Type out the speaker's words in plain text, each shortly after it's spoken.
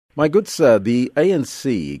My good sir, the ANC,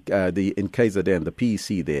 in KZN, the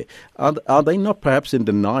PEC there, are they not perhaps in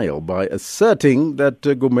denial by asserting that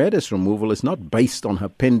Gumede's removal is not based on her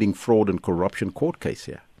pending fraud and corruption court case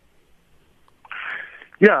here?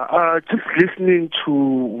 Yeah, just listening to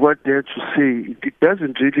what they have to say, it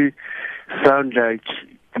doesn't really sound like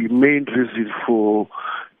the main reason for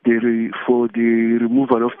the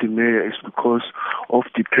removal of the mayor is because of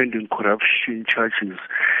the pending corruption charges.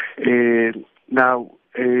 Now,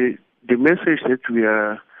 the message that we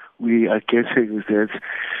are getting is that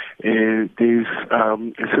there's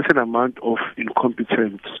a certain amount of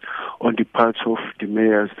incompetence on the part of the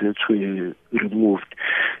mayors that were removed.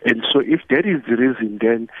 And so if that is the reason,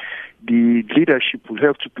 then the leadership will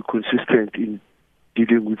have to be consistent in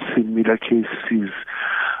dealing with similar cases,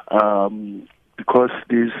 because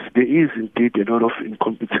there is indeed a lot of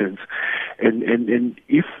incompetence. And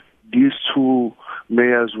if these two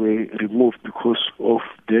mayors were removed because of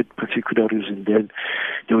that particular reason, then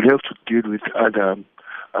they will have to deal with other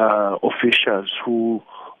officials who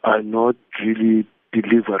are not really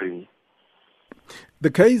delivering. The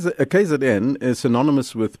KZN is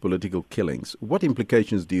synonymous with political killings. What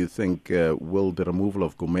implications do you think will the removal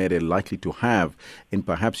of Gumede likely to have in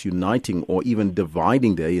perhaps uniting or even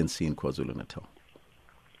dividing the ANC in KwaZulu-Natal?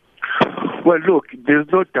 Well, look, there's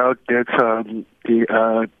no doubt that there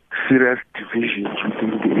are serious divisions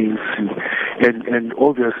within the ANC. And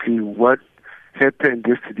obviously what happened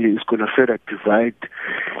yesterday is going to further divide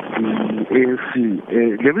the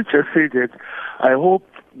ANC. Let me just say that I hope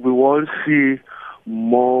we won't see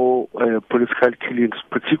more political killings,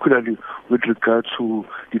 particularly with regard to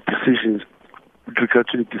the decision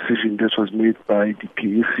that was made by the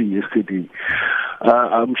PEC yesterday.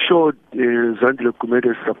 I'm sure Zandile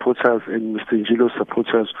Gumede's supporters and Mr. Njilo's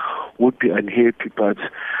supporters would be unhappy, but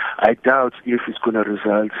I doubt if it's going to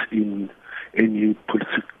result in any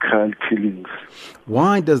political killings.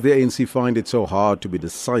 Why does the ANC find it so hard to be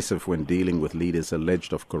decisive when dealing with leaders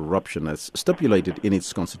alleged of corruption as stipulated in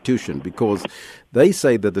its constitution? Because they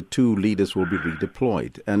say that the two leaders will be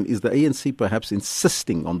redeployed. And is the ANC perhaps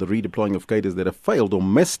insisting on the redeploying of cadres that have failed or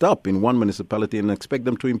messed up in one municipality and expect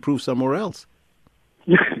them to improve somewhere else?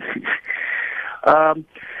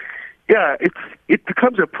 Yeah, it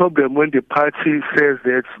becomes a problem when the party says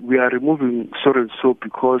that we are removing so and so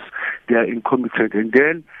because they are incompetent, and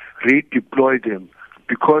then redeploy them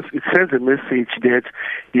because it sends a message that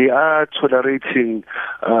they are tolerating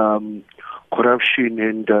corruption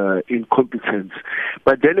and incompetence.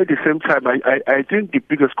 But then at the same time, I think the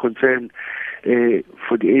biggest concern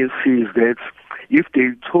for the ANC is that if they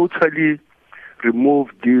totally remove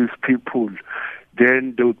these people,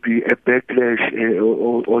 then there would be a backlash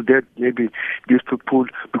or that maybe these people,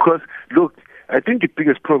 because look, I think the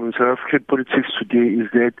biggest problem in South African politics today is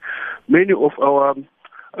that many of our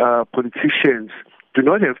politicians do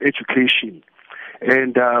not have education.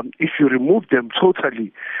 And if you remove them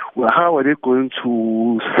totally, well, how are they going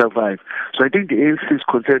to survive? So I think the ANC is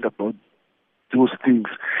concerned about those things.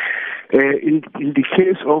 In the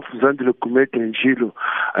case of Zandile Gumede and Njilo,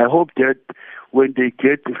 I hope that when they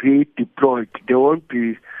get redeployed, they won't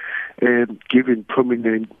be given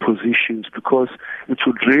prominent positions, because it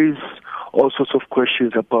would raise all sorts of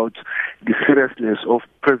questions about the seriousness of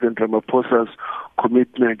President Ramaphosa's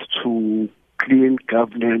commitment to clean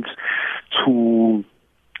governance, to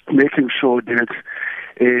making sure that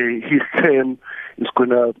his term is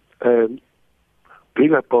going to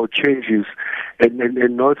bring about changes and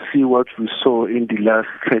not see what we saw in the last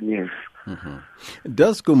 10 years. Mm-hmm.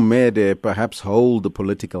 Does Gumede perhaps hold the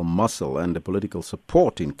political muscle and the political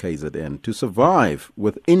support in KZN to survive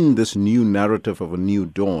within this new narrative of a new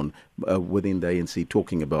dawn within the ANC,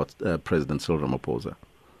 talking about President Cyril Ramaphosa?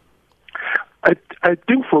 I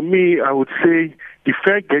think for me, I would say the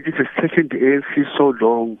fact that it has taken the ANC so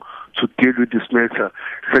long to deal with this matter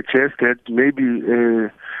suggests that maybe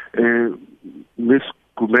Ms.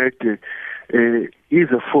 Gumede is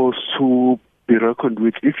a force to be reckoned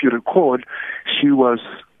with. If you recall, she was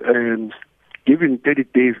given 30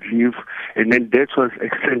 days leave, and then that was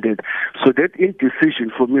extended. So that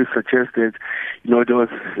indecision for me suggests that, there was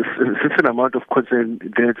a certain amount of concern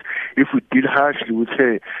that if we deal harshly with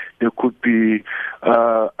her, there could be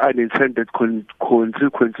unintended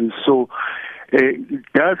consequences. So it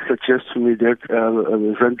does suggest to me that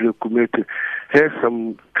Zandile Gumede has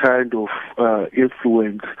some kind of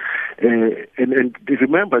influence. And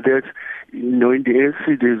remember that, in the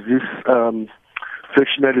ANC, there's this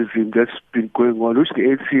factionalism that's been going on, which the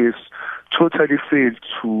ANC has totally failed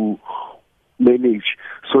to manage.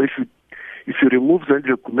 So if if you remove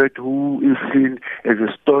Zandile Gumede, who is seen as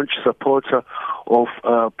a staunch supporter of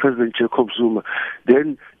President Jacob Zuma,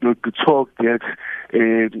 then there would be talk that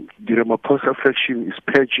the Ramaphosa faction is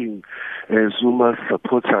purging Zuma's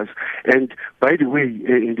supporters. And by the way,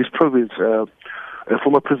 in this province,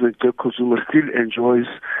 former President Jacob Zuma still enjoys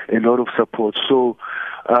a lot of support. So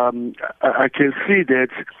I can see that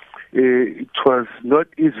it was not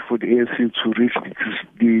easy for the ANC to reach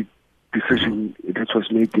the decision that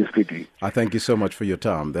was made yesterday. I thank you so much for your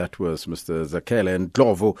time. That was Mr. Zakhele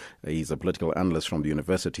Ndlovu. He's a political analyst from the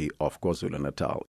University of KwaZulu-Natal.